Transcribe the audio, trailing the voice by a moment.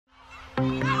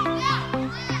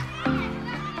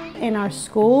In our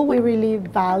school, we really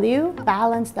value a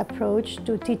balanced approach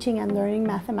to teaching and learning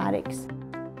mathematics.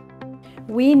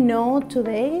 We know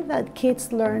today that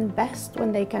kids learn best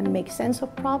when they can make sense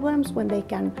of problems, when they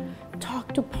can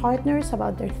talk to partners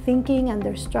about their thinking and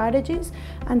their strategies,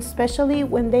 and especially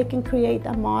when they can create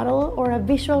a model or a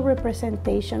visual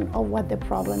representation of what the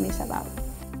problem is about.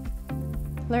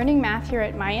 Learning math here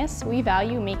at MYIS, we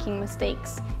value making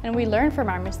mistakes, and we learn from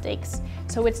our mistakes.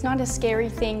 So it's not a scary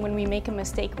thing when we make a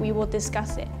mistake, we will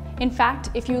discuss it. In fact,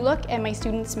 if you look at my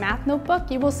students' math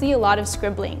notebook, you will see a lot of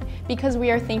scribbling, because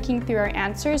we are thinking through our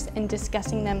answers and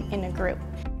discussing them in a group.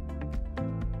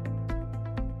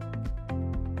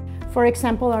 For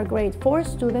example, our grade 4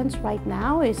 students right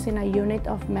now is in a unit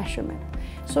of measurement.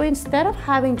 So instead of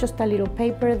having just a little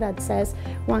paper that says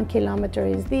 1 kilometer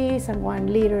is this and 1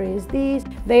 liter is this,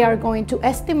 they are going to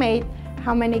estimate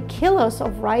how many kilos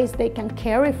of rice they can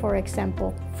carry, for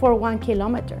example, for 1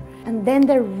 kilometer. And then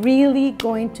they're really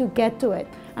going to get to it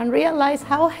and realize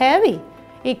how heavy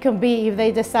it can be if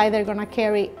they decide they're going to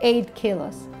carry 8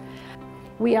 kilos.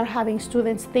 We are having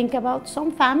students think about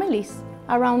some families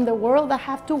around the world that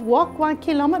have to walk 1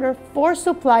 kilometer for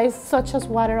supplies such as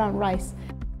water and rice.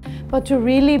 But to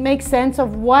really make sense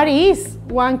of what is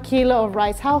 1 kilo of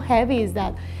rice, how heavy is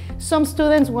that? Some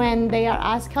students, when they are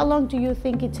asked, how long do you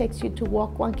think it takes you to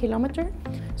walk 1 kilometer?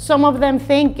 Some of them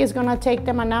think it's gonna take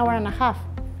them an hour and a half.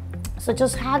 So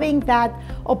just having that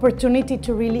opportunity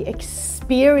to really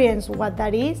experience what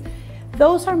that is,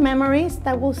 those are memories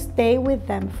that will stay with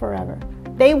them forever.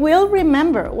 They will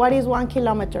remember what is 1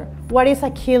 kilometer, what is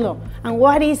a kilo, and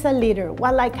what is a liter,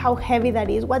 how heavy that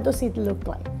is, what does it look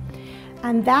like.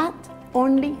 And that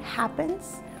only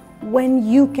happens when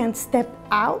you can step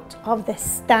out of the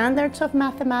standards of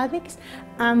mathematics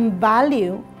and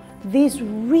value these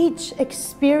rich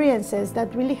experiences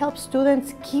that really help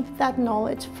students keep that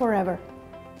knowledge forever.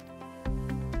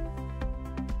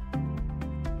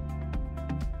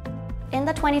 In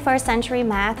the 21st century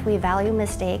math, we value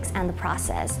mistakes and the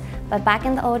process. But back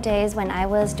in the old days when I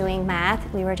was doing math,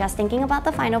 we were just thinking about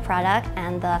the final product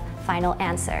and the final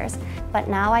answers. But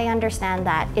now I understand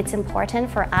that it's important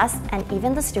for us and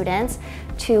even the students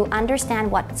to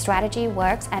understand what strategy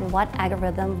works and what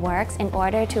algorithm works in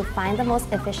order to find the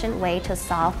most efficient way to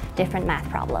solve different math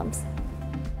problems.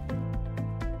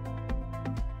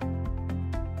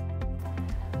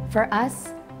 For us,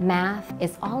 math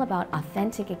is all about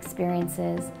authentic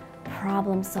experiences,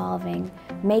 problem solving,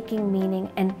 making meaning,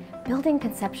 and building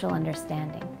conceptual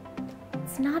understanding.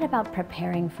 It's not about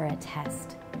preparing for a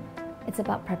test. It's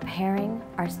about preparing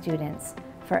our students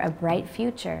for a bright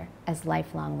future as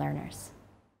lifelong learners.